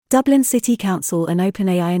Dublin City Council and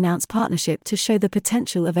OpenAI announce partnership to show the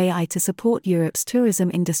potential of AI to support Europe's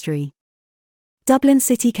tourism industry. Dublin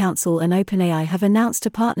City Council and OpenAI have announced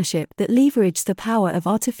a partnership that leverages the power of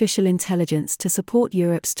artificial intelligence to support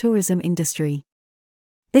Europe's tourism industry.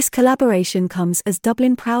 This collaboration comes as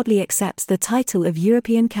Dublin proudly accepts the title of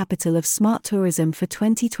European Capital of Smart Tourism for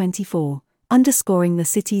 2024, underscoring the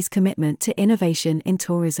city's commitment to innovation in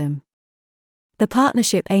tourism. The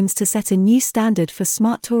partnership aims to set a new standard for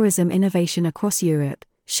smart tourism innovation across Europe,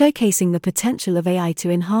 showcasing the potential of AI to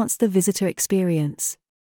enhance the visitor experience.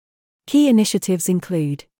 Key initiatives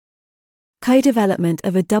include co-development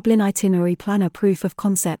of a Dublin itinerary planner proof of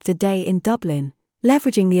concept a day in Dublin,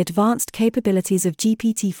 leveraging the advanced capabilities of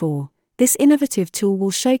GPT-4. This innovative tool will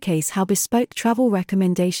showcase how bespoke travel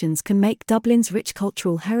recommendations can make Dublin's rich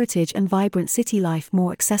cultural heritage and vibrant city life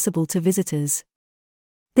more accessible to visitors.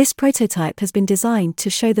 This prototype has been designed to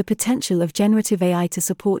show the potential of generative AI to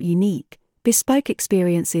support unique, bespoke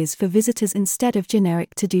experiences for visitors instead of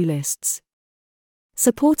generic to-do lists.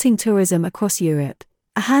 Supporting tourism across Europe,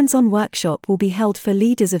 a hands-on workshop will be held for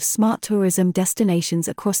leaders of smart tourism destinations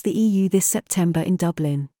across the EU this September in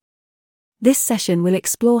Dublin. This session will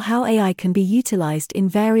explore how AI can be utilised in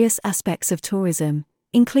various aspects of tourism,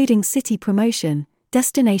 including city promotion,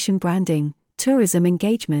 destination branding, tourism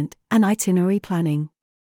engagement, and itinerary planning.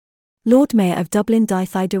 Lord Mayor of Dublin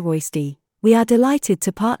Daithi de Roisti, we are delighted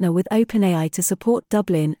to partner with OpenAI to support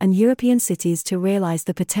Dublin and European cities to realise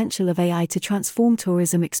the potential of AI to transform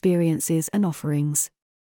tourism experiences and offerings.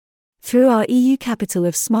 Through our EU Capital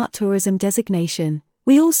of Smart Tourism designation,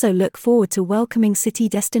 we also look forward to welcoming city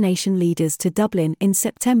destination leaders to Dublin in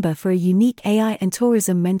September for a unique AI and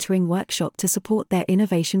tourism mentoring workshop to support their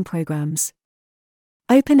innovation programs.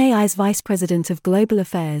 OpenAI's Vice President of Global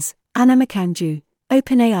Affairs, Anna Makanju,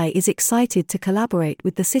 OpenAI is excited to collaborate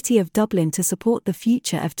with the City of Dublin to support the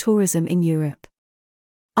future of tourism in Europe.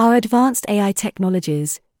 Our advanced AI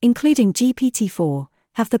technologies, including GPT-4,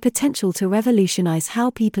 have the potential to revolutionize how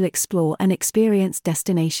people explore and experience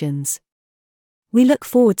destinations. We look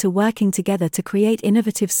forward to working together to create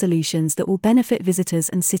innovative solutions that will benefit visitors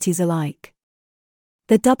and cities alike.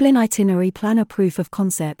 The Dublin Itinerary Planner Proof of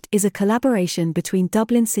Concept is a collaboration between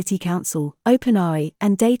Dublin City Council, OpenAI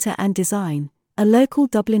and Data Design, a local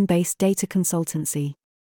Dublin-based data consultancy.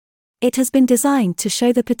 It has been designed to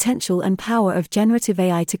show the potential and power of generative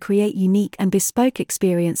AI to create unique and bespoke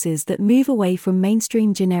experiences that move away from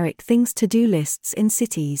mainstream generic things-to-do lists in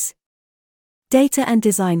cities. Data and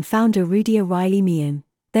Design founder Rudi Meehan,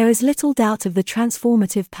 there is little doubt of the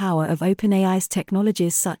transformative power of OpenAI's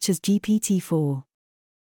technologies such as GPT-4.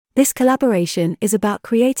 This collaboration is about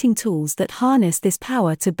creating tools that harness this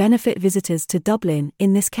power to benefit visitors to Dublin,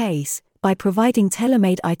 in this case, by providing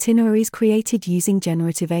tailor-made itineraries created using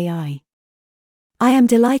generative AI. I am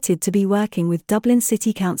delighted to be working with Dublin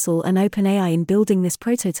City Council and OpenAI in building this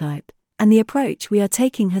prototype, and the approach we are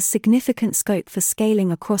taking has significant scope for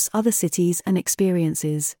scaling across other cities and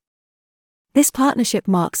experiences. This partnership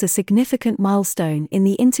marks a significant milestone in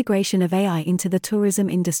the integration of AI into the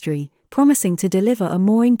tourism industry, promising to deliver a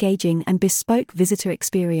more engaging and bespoke visitor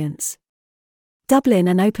experience. Dublin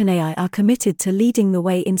and OpenAI are committed to leading the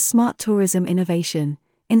way in smart tourism innovation,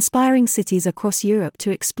 inspiring cities across Europe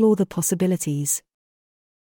to explore the possibilities.